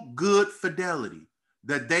all good fidelity,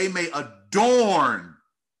 that they may adorn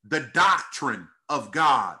the doctrine of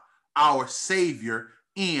God, our Savior,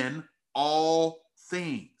 in all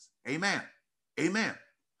things. Amen. Amen.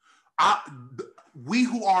 We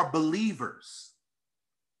who are believers,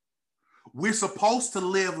 we're supposed to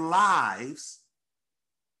live lives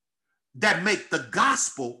that make the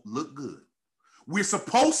gospel look good. We're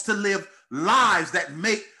supposed to live lives that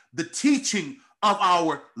make the teaching of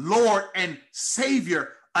our Lord and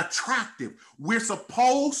Savior attractive. We're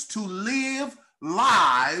supposed to live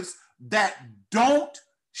lives that don't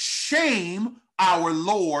shame our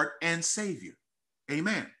Lord and Savior.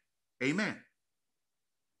 Amen. Amen.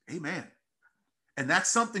 Amen. And that's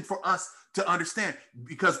something for us to understand,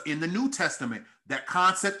 because in the New Testament, that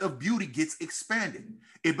concept of beauty gets expanded.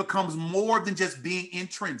 It becomes more than just being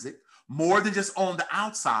intrinsic, more than just on the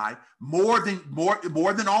outside, more than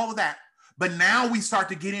all of that. But now we start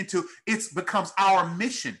to get into, it becomes our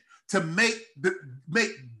mission to make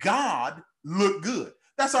God look good.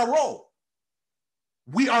 That's our role.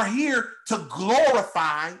 We are here to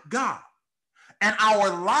glorify God. And our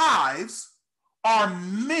lives are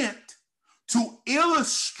meant to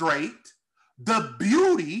illustrate the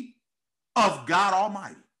beauty of God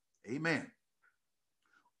Almighty. Amen.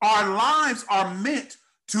 Our lives are meant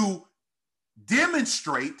to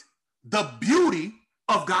demonstrate the beauty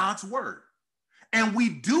of God's word. And we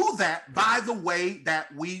do that by the way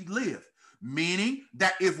that we live, meaning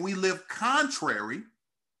that if we live contrary,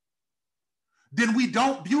 then we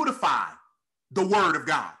don't beautify the word of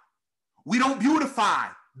God. We don't beautify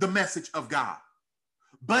the message of God,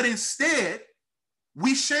 but instead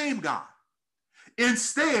we shame God.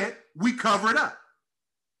 Instead, we cover it up.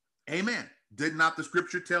 Amen. Did not the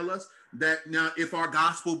scripture tell us that now if our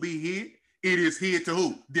gospel be hid, it is hid to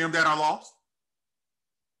who? Them that are lost.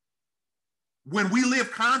 When we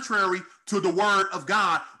live contrary to the word of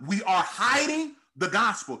God, we are hiding the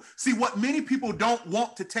gospel. See, what many people don't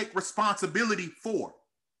want to take responsibility for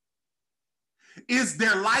is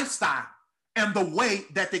their lifestyle and the way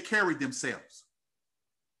that they carry themselves.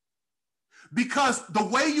 Because the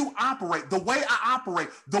way you operate, the way I operate,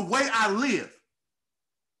 the way I live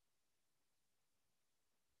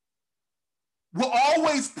will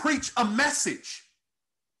always preach a message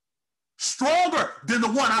stronger than the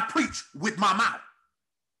one I preach with my mouth.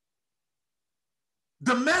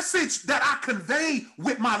 The message that I convey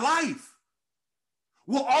with my life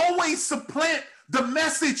will always supplant the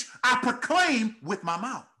message I proclaim with my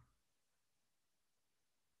mouth.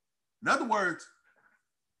 In other words,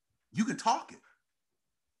 you can talk it,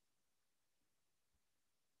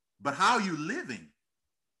 but how you living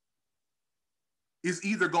is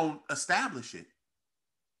either going to establish it,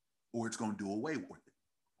 or it's going to do away with it,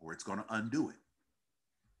 or it's going to undo it.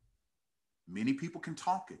 Many people can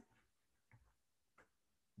talk it,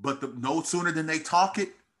 but no sooner than they talk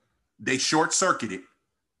it, they short circuit it,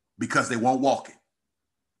 because they won't walk it,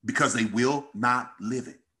 because they will not live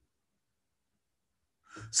it.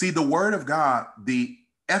 See, the word of God, the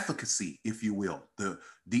efficacy, if you will, the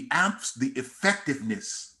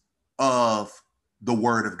effectiveness of the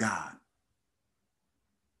word of God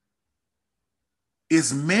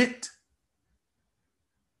is meant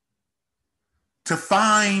to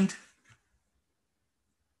find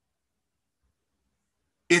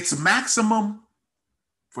its maximum,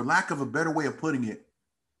 for lack of a better way of putting it,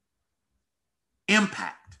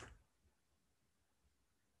 impact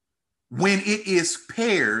when it is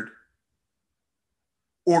paired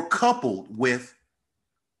or coupled with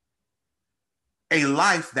a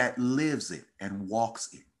life that lives it and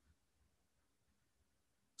walks it.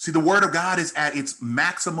 See, the word of God is at its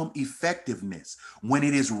maximum effectiveness when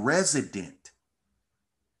it is resident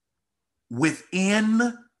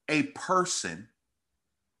within a person,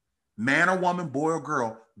 man or woman, boy or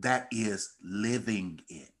girl, that is living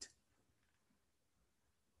it.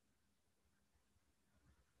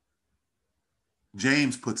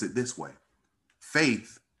 James puts it this way: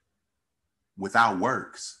 faith without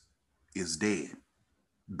works is dead,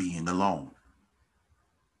 being alone.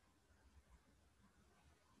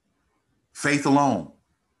 Faith alone,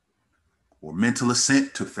 or mental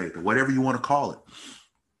assent to faith, or whatever you want to call it,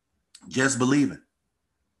 just believing,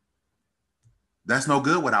 that's no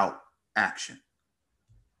good without action.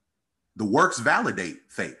 The works validate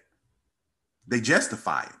faith. They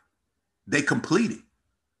justify it. They complete it.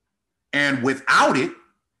 And without it,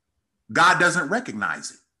 God doesn't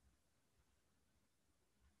recognize it.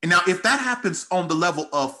 And now, if that happens on the level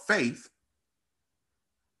of faith,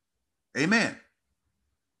 amen,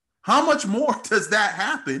 how much more does that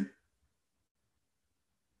happen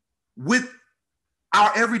with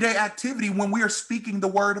our everyday activity when we are speaking the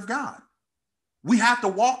word of God? We have to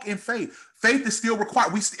walk in faith. Faith is still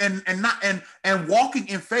required. And walking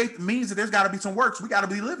in faith means that there's got to be some works. We got to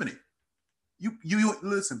be living it. You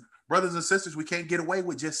listen, brothers and sisters, we can't get away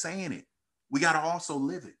with just saying it. We got to also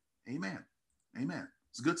live it. Amen. Amen.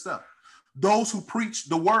 It's good stuff. Those who preach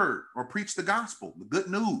the word or preach the gospel, the good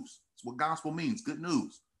news, that's what gospel means, good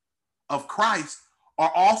news, of Christ,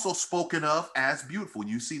 are also spoken of as beautiful.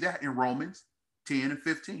 You see that in Romans 10 and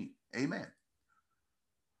 15. Amen.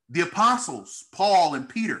 The apostles, Paul and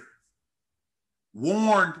Peter,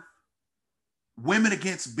 warned women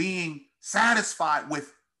against being satisfied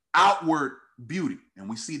with outward beauty. And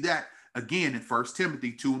we see that again in 1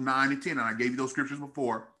 Timothy 2, 9 and 10. And I gave you those scriptures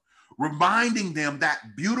before, reminding them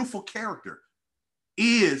that beautiful character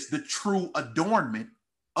is the true adornment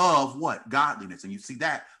of what? Godliness. And you see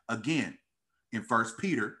that again in 1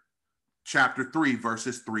 Peter chapter 3,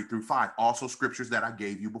 verses 3 through 5. Also scriptures that I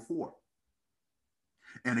gave you before.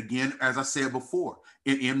 And again, as I said before,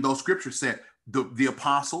 in those scriptures said the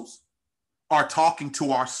apostles are talking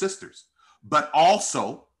to our sisters, but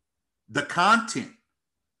also the content,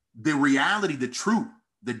 the reality, the truth,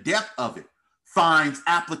 the depth of it finds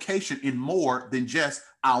application in more than just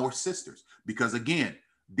our sisters. Because again,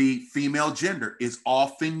 the female gender is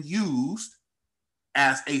often used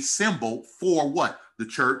as a symbol for what? The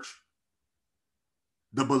church,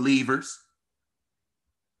 the believers,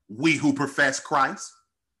 we who profess Christ.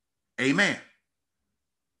 Amen.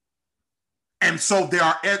 And so there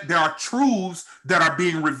are truths that are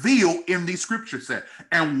being revealed in these scriptures set.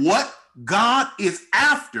 And what God is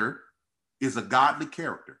after is a godly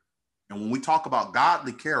character. And when we talk about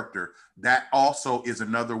godly character, that also is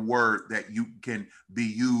another word that you can be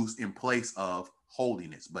used in place of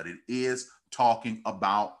holiness, but it is talking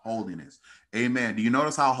about holiness. Amen. Do you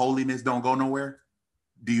notice how holiness don't go nowhere?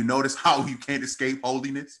 Do you notice how you can't escape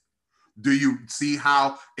holiness? Do you see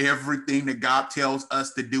how everything that God tells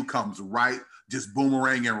us to do comes right, just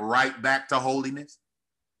boomeranging right back to holiness?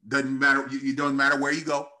 Doesn't matter. It doesn't matter where you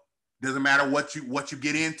go. Doesn't matter what you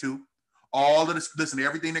get into. All of this, listen,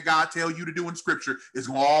 everything that God tells you to do in scripture is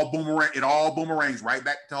all boomerang. It all boomerangs right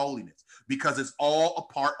back to holiness because it's all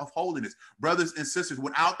a part of holiness. Brothers and sisters,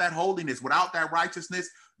 without that holiness, without that righteousness,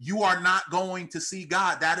 you are not going to see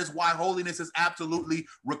God. That is why holiness is absolutely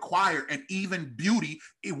required. And even beauty,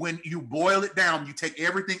 when you boil it down, you take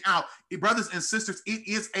everything out. Brothers and sisters, it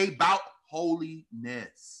is about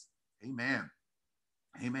holiness. Amen.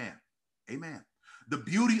 Amen. Amen. The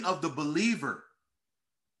beauty of the believer's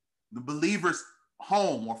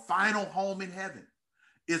home or final home in heaven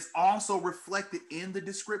is also reflected in the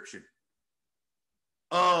description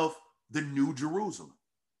of the New Jerusalem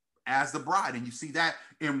as the bride. And you see that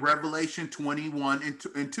in Revelation 21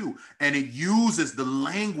 and 2. And it uses the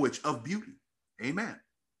language of beauty. Amen.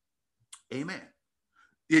 Amen.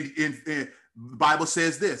 The Bible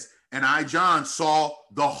says this, and I, John, saw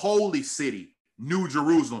the holy city, New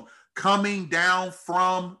Jerusalem, coming down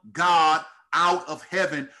from God out of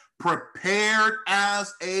heaven, prepared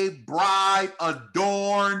as a bride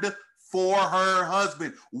adorned for her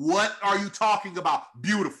husband. What are you talking about?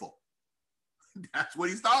 Beautiful. That's what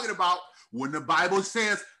he's talking about when the Bible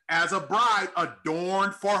says as a bride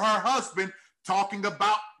adorned for her husband, talking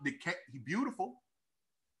about beautiful.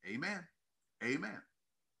 Amen. Amen.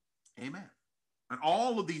 Amen. and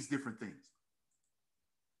all of these different things.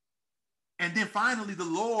 And then finally, the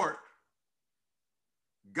Lord,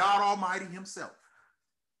 God Almighty himself,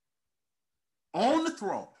 on the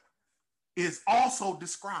throne, is also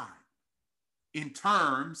described in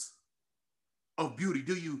terms of beauty.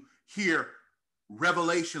 Do you hear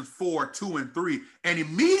Revelations 4, 2, and 3? And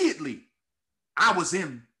immediately I was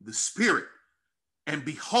in the spirit, and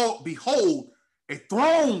behold, a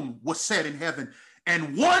throne was set in heaven,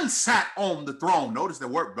 and one sat on the throne. Notice the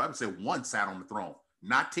word, Bible said one sat on the throne,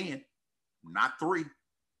 not 10, not 3,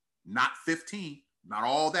 not 15, not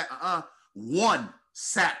all that. One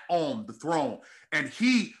sat on the throne, and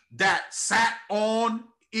he that sat on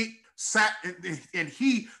it and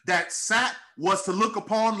he that sat was to look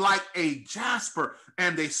upon like a jasper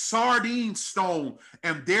and a sardine stone,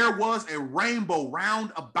 and there was a rainbow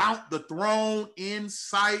round about the throne in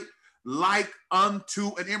sight like unto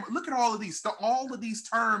an emerald. Look at all of these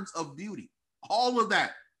terms of beauty, all of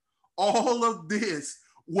that, all of this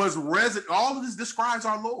was resident. All of this describes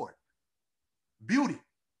our Lord. Beauty.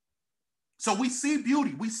 So we see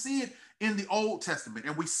beauty. We see it in the Old Testament,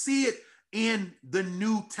 and we see it in the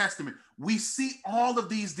New Testament. We see all of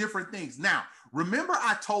these different things. Now, remember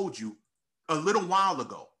I told you a little while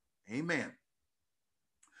ago, amen,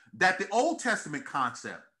 that the Old Testament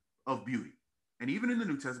concept of beauty, and even in the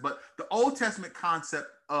New Testament, but the Old Testament concept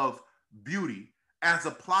of beauty as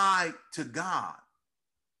applied to God,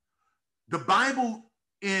 the Bible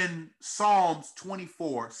in Psalms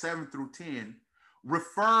 24, 7 through 10,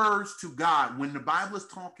 refers to God when the Bible is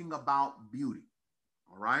talking about beauty,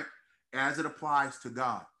 all right, as it applies to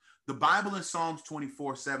God. The Bible in Psalms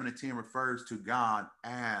 24, 7 and 10 refers to God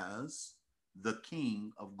as the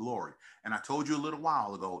King of glory. And I told you a little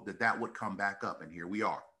while ago that that would come back up, and here we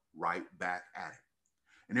are, right back at it.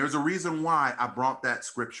 And there's a reason why I brought that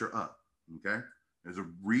scripture up, okay? There's a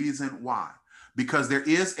reason why. Because there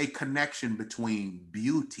is a connection between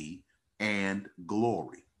beauty and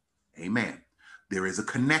glory. Amen. There is a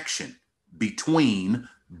connection between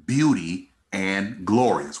beauty and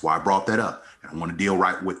glory. That's why I brought that up. And I want to deal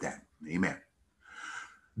right with that. Amen.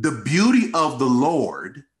 The beauty of the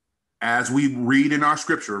Lord, as we read in our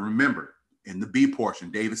scripture, remember, in the B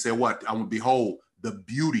portion, David said what? I want to behold the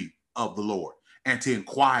beauty of the Lord and to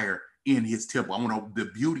inquire in his temple. I want to know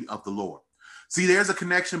the beauty of the Lord. See, there's a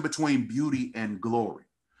connection between beauty and glory.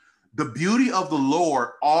 The beauty of the Lord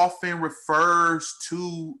often refers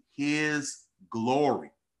to his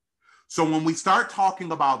glory. So when we start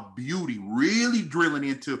talking about beauty, really drilling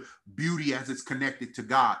into beauty as it's connected to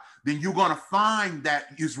God, then you're going to find that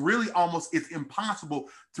it's really it's impossible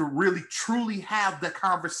to really truly have the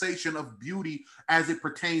conversation of beauty as it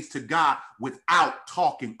pertains to God without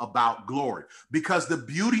talking about glory. Because the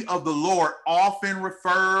beauty of the Lord often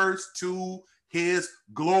refers to his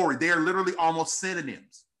glory. They are literally almost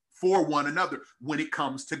synonyms for one another when it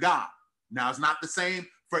comes to God. Now, it's not the same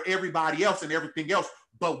for everybody else and everything else,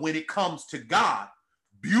 but when it comes to God,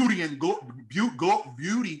 beauty and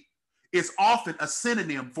beauty is often a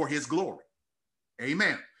synonym for his glory.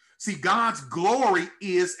 Amen. See, God's glory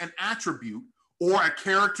is an attribute or a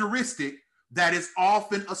characteristic that is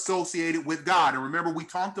often associated with God. And remember, we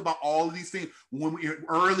talked about all of these things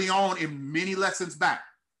early on in many lessons back,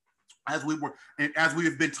 as we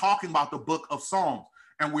have been talking about the book of Psalms.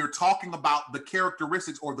 And we're talking about the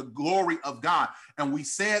characteristics or the glory of God. And we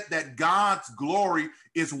said that God's glory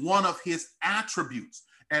is one of his attributes.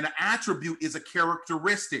 And an attribute is a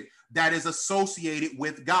characteristic that is associated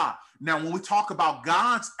with God. Now, when we talk about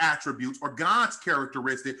God's attributes or God's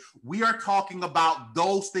characteristic, we are talking about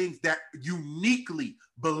those things that uniquely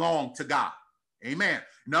belong to God. Amen.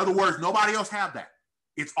 In other words, nobody else have that.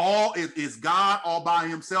 It's God all by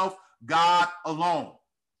himself, God alone.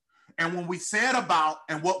 And when we said about,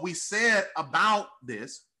 and what we said about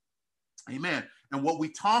this, amen, and what we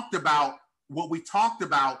talked about when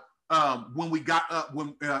we got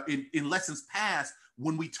in lessons past,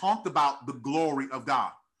 when we talked about the glory of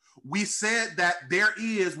God, we said that there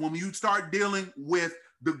is, when you start dealing with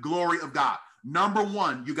the glory of God, number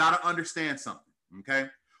one, you got to understand something, okay?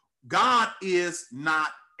 God is not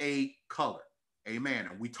a color, amen,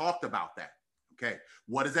 and we talked about that, okay?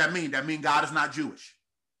 What does that mean? That means God is not Jewish,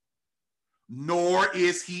 nor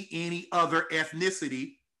is he any other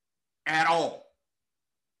ethnicity at all.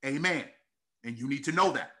 Amen. And you need to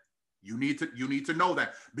know that. You need to know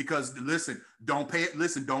that, because listen, don't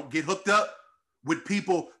get hooked up with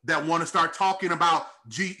people that want to start talking about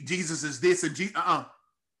Jesus is this and Jesus.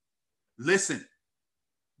 Listen,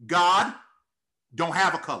 God don't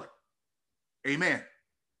have a color. Amen.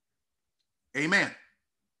 Amen.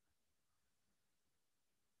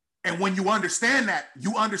 And when you understand that,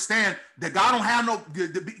 you understand that God don't have no,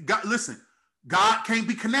 God, listen, God can't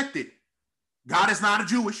be connected. God is not a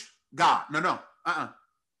Jewish God. No.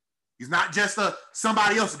 He's not just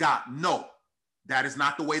somebody else's God. No, that is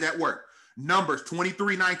not the way that works. Numbers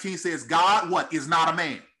 23:19 says, God, what, is not a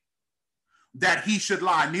man that he should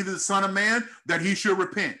lie, neither the son of man that he should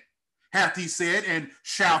repent. Hath he said, and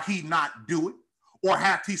shall he not do it? Or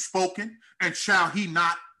hath he spoken, and shall he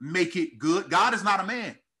not make it good? God is not a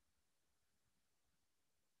man.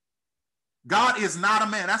 God is not a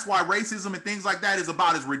man. That's why racism and things like that is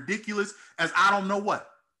about as ridiculous as I don't know what.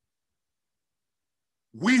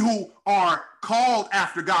 We who are called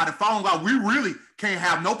after God and following God, we really can't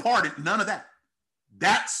have no part in none of that.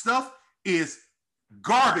 That stuff is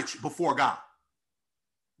garbage before God.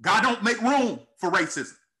 God don't make room for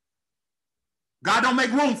racism. God don't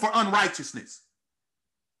make room for unrighteousness.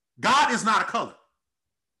 God is not a color.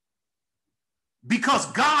 Because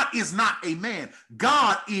God is not a man.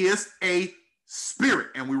 God is a spirit.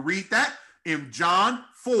 And we read that in John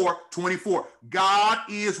 4:24. God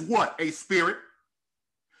is what? A spirit.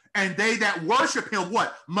 And they that worship him,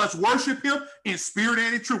 what? Must worship him in spirit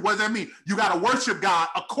and in truth. What does that mean? You got to worship God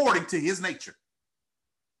according to his nature.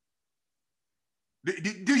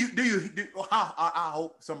 I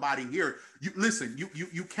hope somebody here, you listen,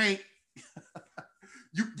 you can't,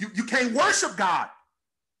 you can't worship God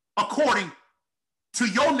according to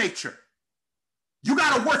your nature. You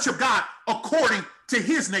got to worship God according to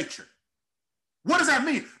his nature. What does that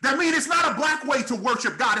mean? That means it's not a black way to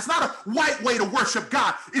worship God. It's not a white way to worship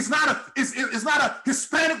God. It's not a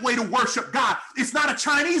Hispanic way to worship God. It's not a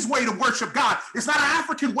Chinese way to worship God. It's not an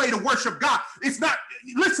African way to worship God. It's not,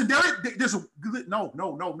 listen, there's a, no.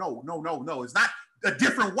 It's not a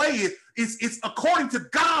different way. It's according to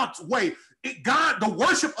God's way. The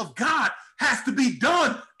worship of God has to be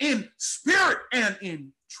done in spirit and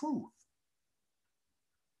in truth.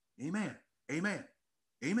 Amen. Amen.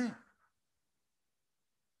 Amen.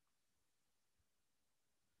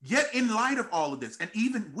 Yet in light of all of this, and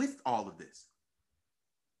even with all of this,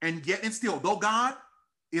 and yet and still, though God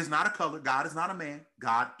is not a color, God is not a man,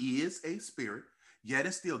 God is a spirit, yet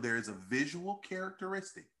and still there is a visual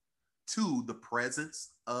characteristic to the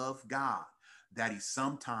presence of God that he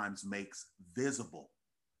sometimes makes visible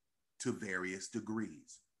to various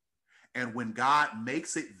degrees. And when God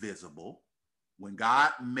makes it visible, when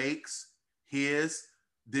God makes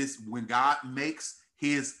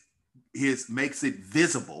makes it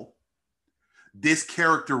visible, this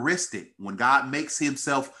characteristic, when God makes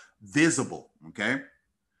himself visible, okay,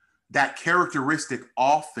 that characteristic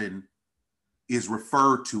often is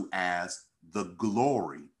referred to as the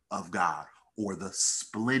glory of God or the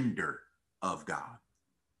splendor of God.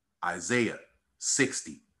 Isaiah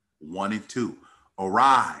 60:1-2.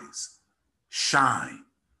 Arise, shine,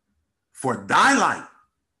 for thy light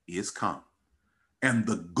is come, and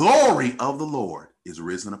the glory of the Lord is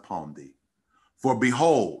risen upon thee. For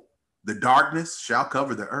behold, the darkness shall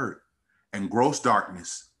cover the earth, and gross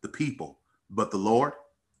darkness the people. But the Lord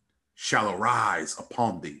shall arise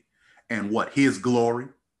upon thee, and what? His glory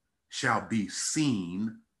shall be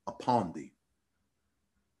seen upon thee.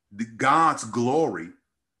 God's glory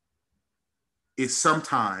is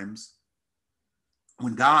sometimes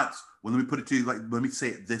let me put it to you let me say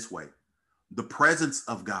it this way. The presence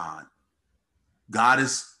of God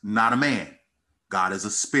is not a man. God is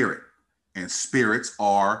a spirit, and spirits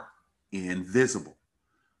are invisible.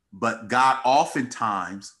 But God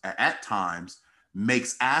oftentimes, at times,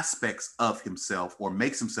 makes aspects of himself or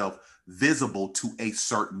makes himself visible to a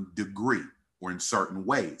certain degree or in certain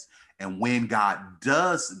ways. And when God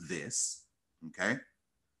does this, okay,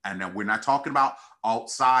 and now we're not talking about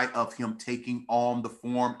outside of him taking on the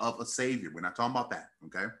form of a savior. We're not talking about that,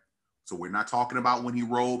 okay? So we're not talking about when he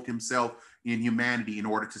robed himself in humanity in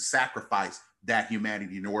order to sacrifice that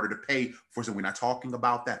humanity in order to pay for something. We're not talking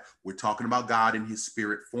about that. We're talking about God in his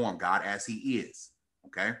spirit form, God as he is,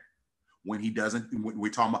 okay? When he doesn't,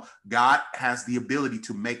 we're talking about God has the ability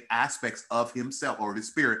to make aspects of himself or his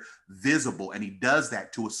spirit visible, and he does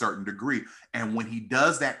that to a certain degree. And when he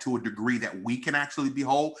does that to a degree that we can actually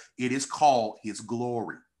behold, it is called his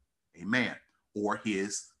glory, amen, or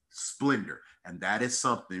his splendor. And that is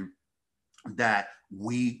something that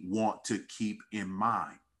we want to keep in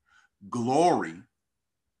mind. Glory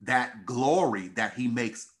that he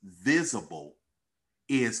makes visible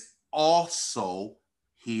is also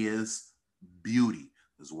his beauty.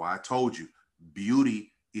 This is why I told you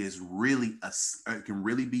beauty is really can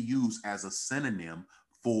really be used as a synonym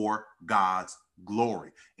for God's glory.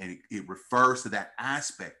 And it refers to that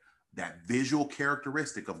aspect that visual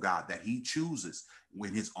characteristic of God that he chooses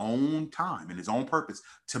in his own time and his own purpose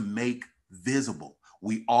to make visible.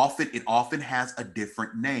 It often has a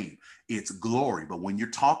different name. It's glory. But when you're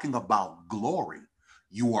talking about glory,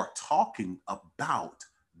 you are talking about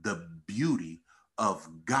the beauty of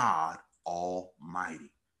God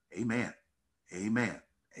Almighty. Amen. Amen.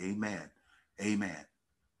 Amen. Amen.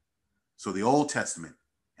 So the Old Testament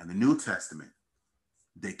and the New Testament,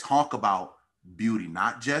 they talk about beauty,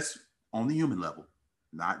 not just on the human level,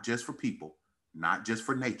 not just for people, not just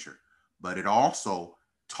for nature, but it also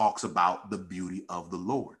talks about the beauty of the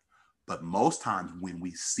Lord. But most times when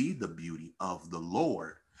we see the beauty of the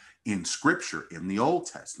Lord in scripture, in the Old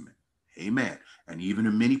Testament, amen, and even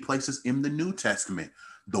in many places in the New Testament,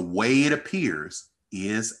 the way it appears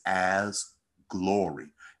is as glory.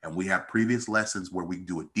 And we have previous lessons where we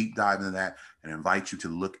do a deep dive into that and invite you to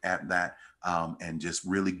look at that and just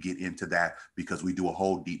really get into that, because we do a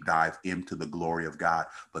whole deep dive into the glory of God.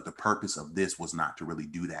 But the purpose of this was not to really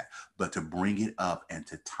do that, but to bring it up and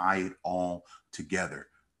to tie it all together,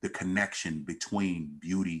 the connection between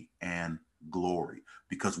beauty and glory.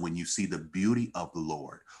 Because when you see the beauty of the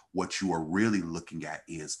Lord, what you are really looking at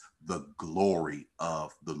is the glory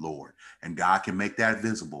of the Lord. And God can make that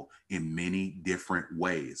visible in many different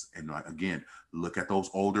ways. And again, look at those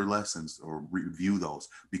older lessons or review those,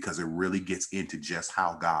 because it really gets into just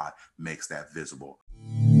how God makes that visible.